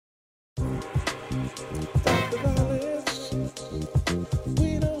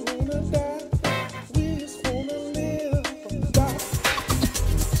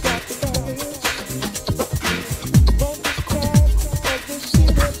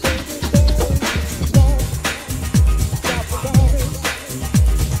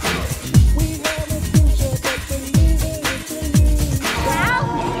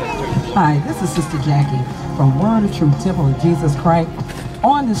Hi, this is Sister Jackie from Word of Truth Temple of Jesus Christ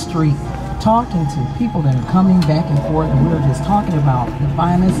on the street, talking to people that are coming back and forth, and we were just talking about the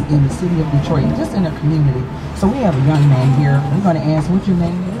violence in the city of Detroit, just in the community. So we have a young man here. We're going to ask what your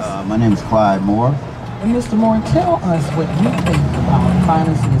name is. My name is Clyde Moore. And Mr. Moore, tell us what you think about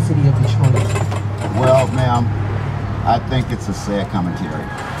violence in the city of Detroit. Well, ma'am, I think it's a sad commentary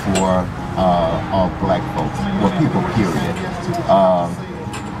for all black folks, for people, period.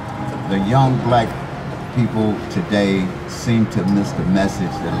 The young black people today seem to miss the message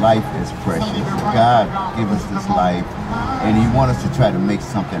that life is precious. God gave us this life, and He wants us to try to make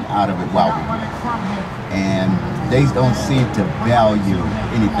something out of it while we're here. And they don't seem to value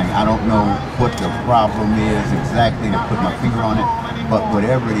anything. I don't know what the problem is exactly to put my finger on it, but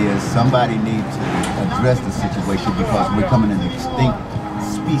whatever it is, somebody needs to address the situation because we're becoming an extinct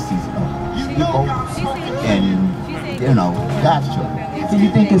species of people and, you know, God's children. Do you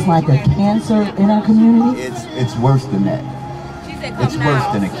think it's like a cancer in our community? It's worse than that. It's worse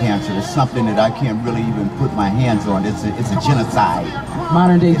than a cancer. It's something that I can't really even put my hands on. It's a genocide.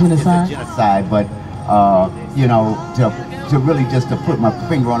 Modern day genocide? It's a genocide, but you know, to really just to put my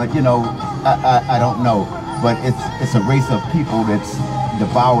finger on it, you know, I don't know. But it's a race of people that's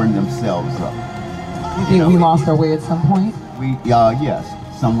devouring themselves up. You think we lost our way at some point? Yes,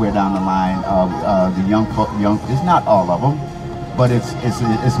 somewhere down the line. The young, it's not all of them, but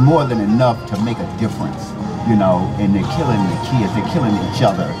it's more than enough to make a difference, you know. And they're killing the kids, they're killing each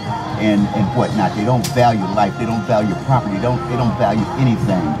other, and whatnot. They don't value life, they don't value property, they don't value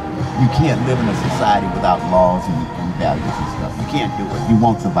anything. You can't live in a society without laws and values and stuff. You can't do it. You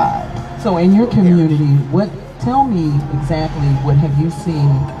won't survive. So in your community, tell me exactly what have you seen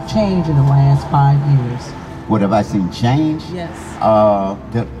change in the last 5 years? What have I seen change? Yes.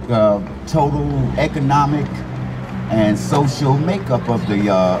 The total economic and social makeup of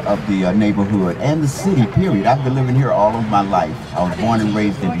the neighborhood and the city, period. I've been living here all of my life. I was born and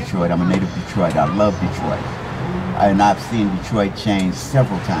raised in Detroit. I'm a native Detroit. I love Detroit. And I've seen Detroit change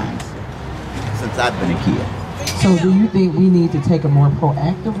several times since I've been a kid. So do you think we need to take a more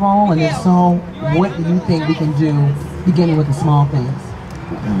proactive role? And if so, what do you think we can do beginning with the small things?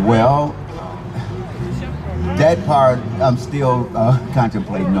 Well, that part I'm still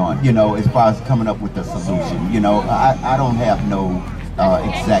contemplating on, you know, as far as coming up with a solution. You know, I don't have no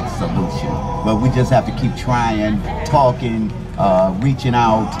exact solution, but we just have to keep trying, talking, reaching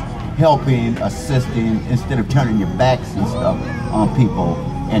out, helping, assisting, instead of turning your backs and stuff on people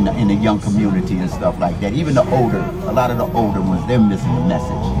in the young community and stuff like that. Even the older, a lot of the older ones, they're missing the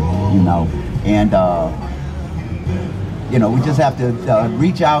message, you know. And you know, we just have to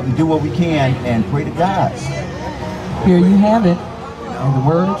reach out and do what we can and pray to God. Here you have it, in the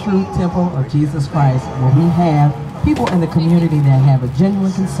Word of Truth Temple of Jesus Christ, where we have people in the community that have a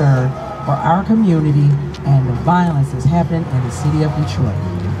genuine concern for our community and the violence that's happening in the city of Detroit.